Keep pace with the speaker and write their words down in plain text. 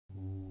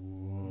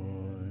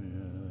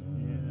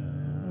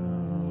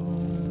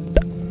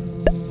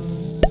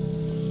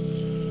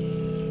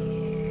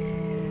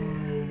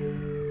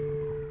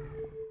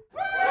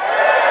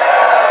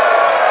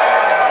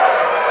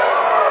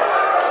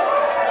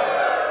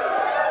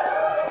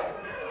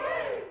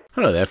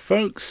Hello there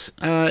folks,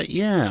 I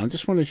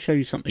just want to show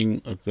you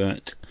something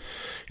that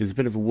is a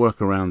bit of a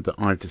workaround that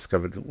I've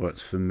discovered that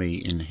works for me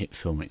in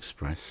HitFilm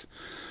Express.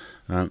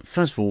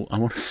 First of all, I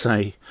want to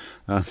say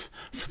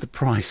for the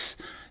price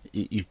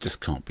you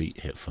just can't beat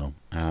HitFilm.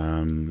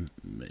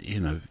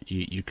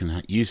 You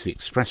can use the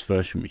Express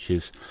version, which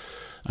is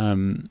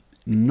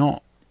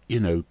not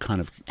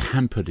kind of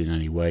hampered in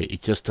any way.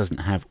 It just doesn't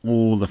have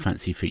all the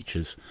fancy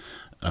features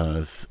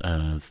of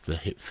the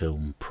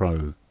HitFilm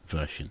Pro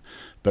version,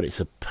 but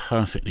it's a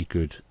perfectly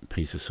good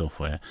piece of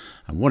software,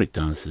 and what it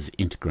does is it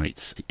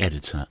integrates the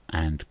editor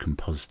and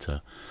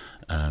compositor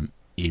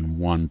in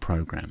one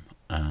program,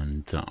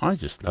 and I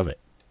just love it.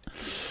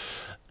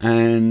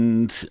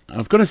 And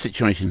I've got a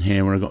situation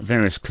here where I've got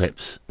various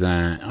clips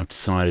that I've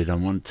decided I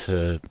want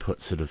to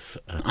put sort of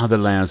other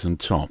layers on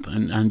top,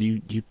 and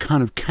you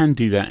kind of can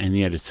do that in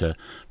the editor,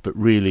 but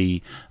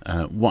really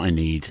what I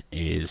need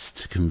is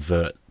to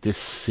convert this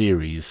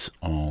series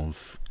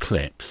of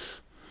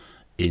clips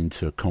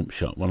into a comp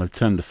shot. Well, I've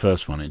turned the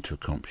first one into a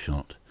comp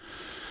shot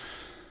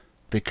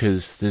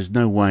because there's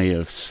no way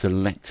of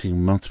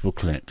selecting multiple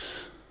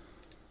clips,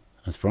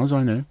 as far as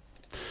I know,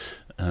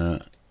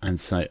 and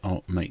say,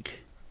 oh,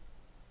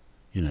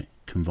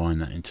 combine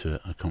that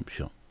into a comp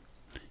shot.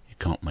 You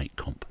can't make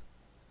comp.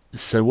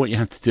 So what you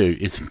have to do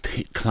is a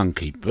bit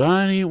clunky,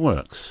 but it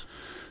works.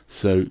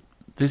 So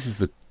this is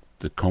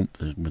the comp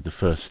with the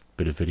first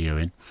bit of video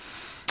in,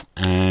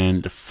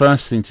 and the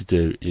first thing to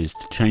do is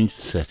to change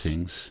the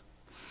settings,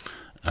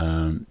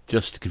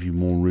 just to give you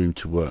more room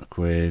to work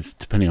with,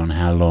 depending on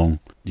how long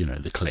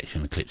the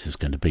collection of clips is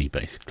going to be,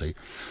 basically,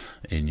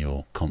 in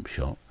your comp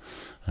shot.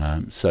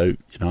 So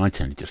I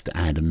tend just to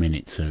add a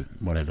minute to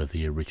whatever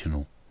the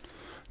original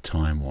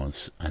time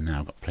was, and now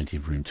I've got plenty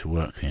of room to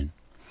work in.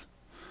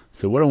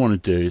 So what I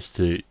want to do is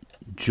to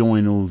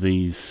join all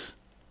these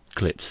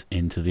clips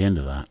into the end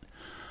of that,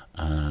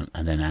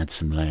 and then add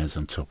some layers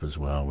on top as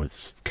well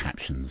with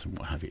captions and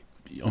what have you.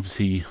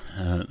 Obviously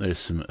there's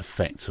some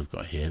effects I've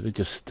got here. They're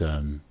just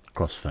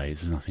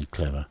crossfades, there's nothing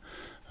clever.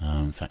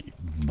 In fact, you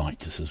might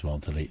just as well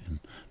delete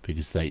them,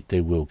 because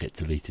they will get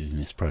deleted in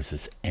this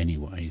process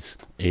anyways.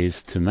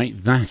 Is to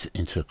make that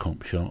into a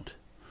comp shot.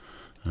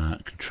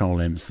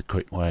 Control M is the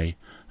quick way,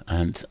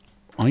 and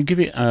I give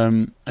it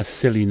a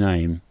silly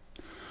name.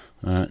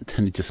 Tend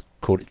to just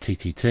call it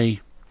TTT.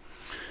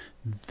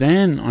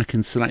 Then I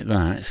can select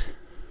that,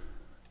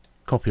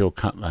 copy or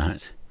cut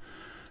that,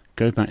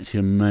 go back to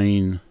your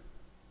main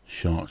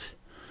shot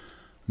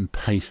and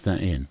paste that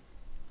in.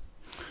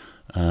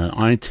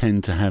 I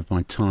tend to have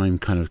my time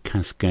kind of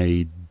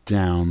cascade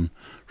down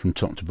from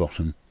top to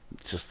bottom.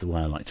 It's just the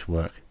way I like to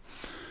work.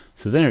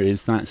 So there it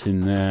is, that's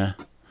in there.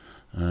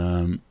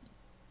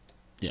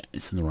 Yeah,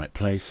 it's in the right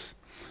place,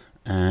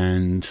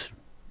 and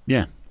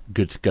yeah,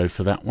 good to go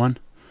for that one.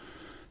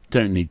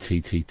 Don't need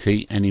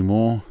TTT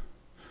anymore.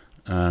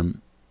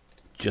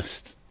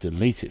 Just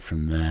delete it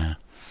from there,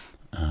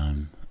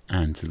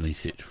 and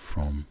delete it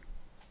from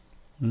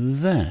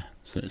there,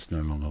 so it's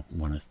no longer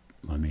one of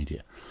my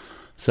media.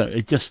 So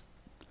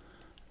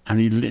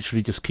and you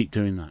literally just keep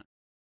doing that.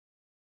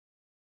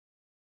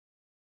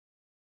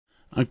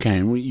 Okay,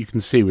 and you can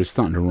see we're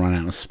starting to run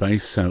out of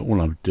space, so all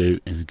I'll do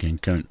is again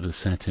go into the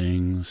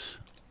settings,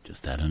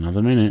 just add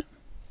another minute,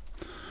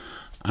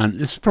 and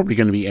this is probably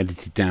going to be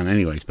edited down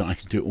anyways, but I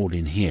can do it all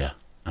in here,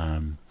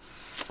 and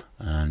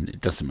it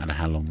doesn't matter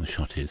how long the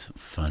shot is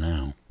for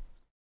now.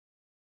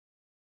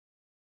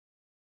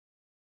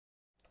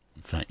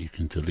 In fact, you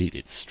can delete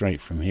it straight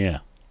from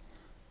here.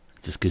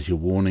 It just gives you a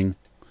warning.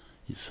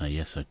 You say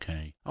yes,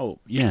 okay. Oh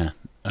yeah,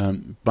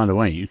 by the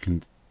way,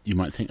 you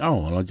might think, oh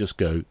well, I'll just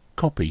go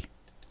copy,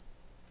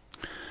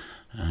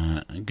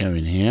 go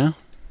in here,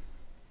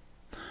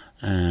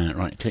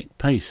 right click,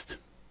 paste,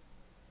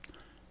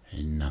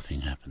 and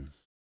nothing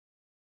happens.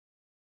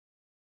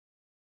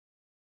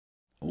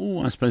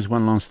 Oh, I suppose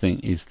one last thing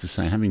is to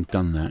say, having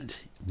done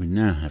that, we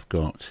now have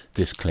got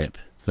this clip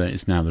that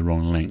is now the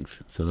wrong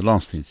length, so the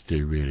last thing to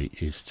do really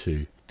is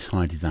to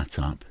tidy that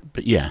up.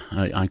 But yeah,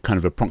 I kind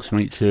of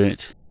approximate to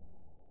it,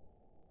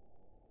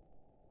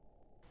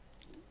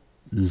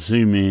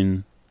 zoom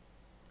in,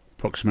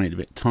 approximate a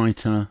bit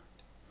tighter,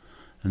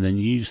 and then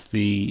use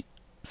the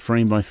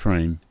frame by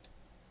frame.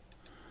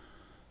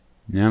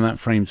 Now that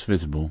frame's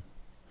visible,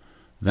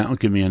 that'll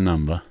give me a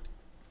number,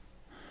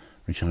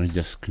 which I can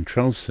just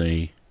Control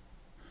C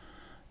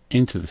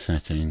into the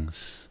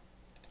settings,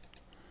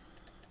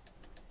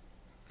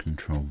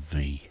 Control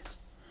V.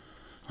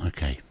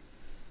 Okay,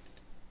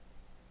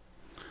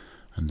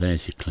 and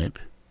there's your clip.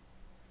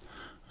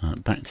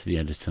 Back to the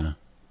editor,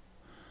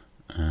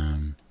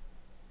 and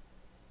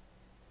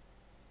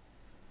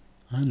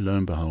lo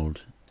and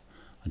behold,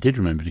 I did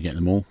remember to get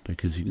them all,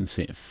 because you can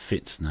see it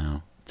fits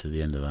now to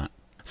the end of that.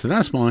 So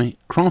that's my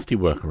crafty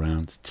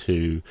workaround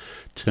to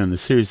turn a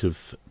series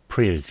of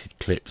pre-edited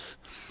clips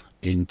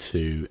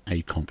into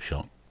a comp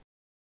shot.